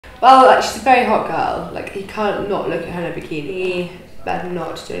Well, like, she's a very hot girl. Like, you can't not look at her in a bikini. You better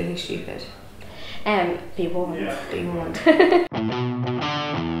not do anything stupid. Be warned. Yeah. Be warned.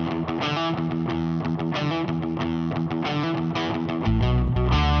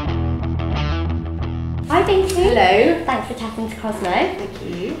 Hi Binky. Hello. Thanks for chatting to Cosmo. Thank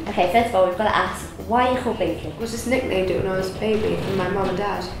you. Okay, first of all, we've got to ask, why are you called Binky? I was just nicknamed it when I was a baby from my mum and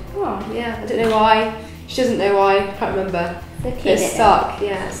dad. Oh. Yeah, I don't know why. She doesn't know why, I can't remember. It's stuck,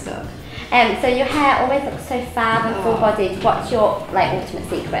 yeah, it's stuck. So your hair always looks so fab and full-bodied. What's your ultimate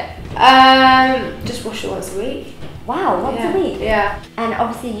secret? Just wash it once a week. Wow, once a week? Yeah. And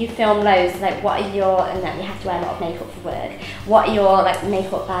obviously you film loads, like what are your, and then you have to wear a lot of makeup for work. What are your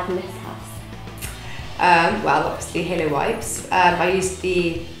makeup bag mishaps? Well, obviously halo wipes. I use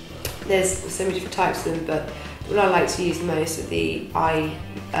there's so many different types of them, but what I like to use the most are the eye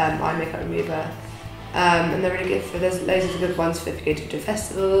makeup remover. And they're really good there's loads of good ones for if you go to a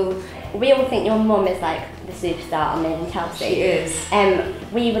festival. We all think your mum is like the superstar on Made in Chelsea. She is.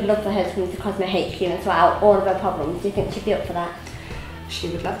 We would love for her to come to Cosmo HQ and sort out all of her problems. Do you think she'd be up for that? She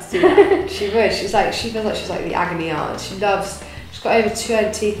would love to do that. She would. She feels like she's like the agony aunt. She's got over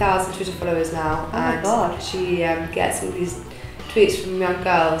 20,000 Twitter followers now. Oh my God. She gets all these tweets from young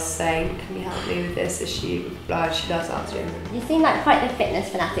girls saying, can you help me with this issue? She loves answering them. You seem like quite the fitness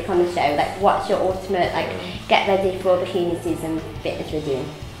fanatic on the show. Like, what's your ultimate get ready for bikini season fitness routine?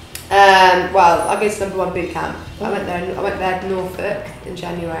 Well, I go to #1 boot camp. I went there to Norfolk in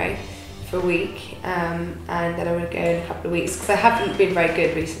January for a week, and then I'm going to go in a couple of weeks because I haven't been very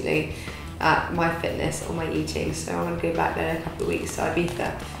good recently at my fitness or my eating, so I'm going to go back there in a couple of weeks. So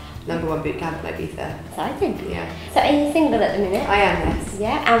Ibiza, #1 boot camp in Ibiza. Exciting. Yeah. So are you single at the minute? I am, yes.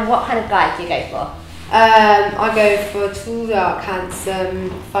 Yeah, and what kind of guy do you go for? I go for tall, dark, handsome,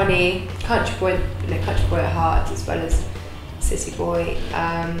 funny, country boy at heart, as well as city boy.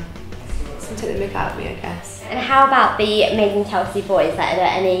 Some take the mick out of me, I guess. And how about the Made in Chelsea boys? Like, are there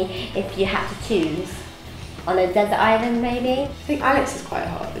any, if you had to choose, on a desert island maybe? I think Alex is quite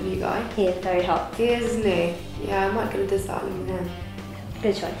hot, the new guy. He is very hot. He is, isn't he? Yeah, I might go to a desert island with him.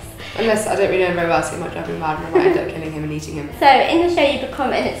 Good choice. Unless I don't really know him very well, so he might drive me mad and I might end up killing him and eating him. So in the show you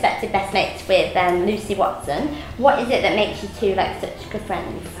become unexpected best mates with Lucy Watson. What is it that makes you two such good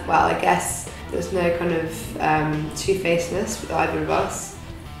friends? Well, I guess there's no kind of two-facedness with either of us.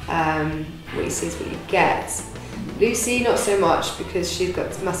 What you see is what you get. Lucy, not so much, because she's got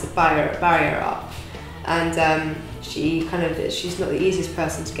this massive barrier up, and she's not the easiest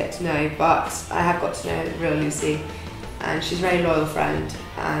person to get to know, but I have got to know the real Lucy, and she's a very loyal friend,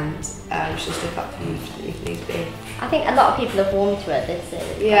 and she'll stick up for you if need be. I think a lot of people have warmed to her this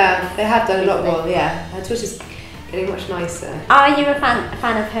series. Yeah, they have done a lot more, yeah. Her Twitter's getting much nicer. Are you a fan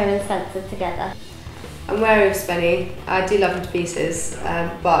of her and Spencer together? I'm wary of Spenny. I do love him to pieces,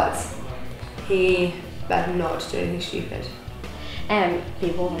 but he better not do anything stupid.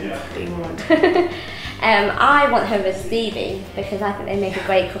 Be warned. Yeah. Be warned. I want her with Stevie because I think they make a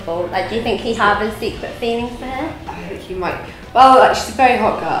great couple. Do you think he harbours secret feelings for her? I think he might. Well, she's a very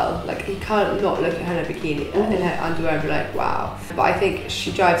hot girl. You can't not look at her in a bikini, in her underwear, and be like, wow. But I think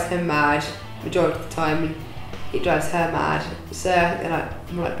she drives him mad majority of the time, and he drives her mad. So they're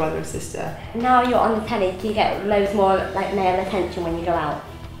more like brother and sister. Now you're on the telly, do you get loads more male attention when you go out?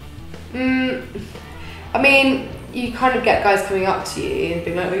 I mean, you kind of get guys coming up to you and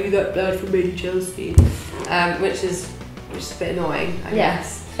being like, "Are you that blood from Made in Chelsea?" Which is a bit annoying, I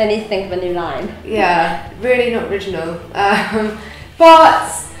guess. They need to think of a new line. Yeah, really not original.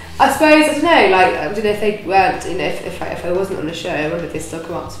 But I suppose, I don't know, I don't know if they weren't, if I wasn't on the show, I wonder if they'd still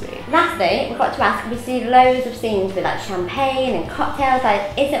come up to me. Lastly, we've got to ask, we see loads of scenes with champagne and cocktails.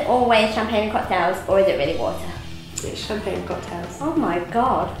 Is it always champagne and cocktails, or is it really water? It's champagne and cocktails. Oh my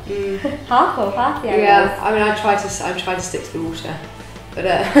God. Hardcore party. Yeah, I mean, I'm trying to stick to the water, but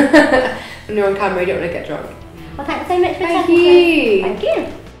when you're on camera, you don't want to get drunk. Well, thanks so much for Thank you. Thank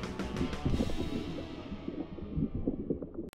you.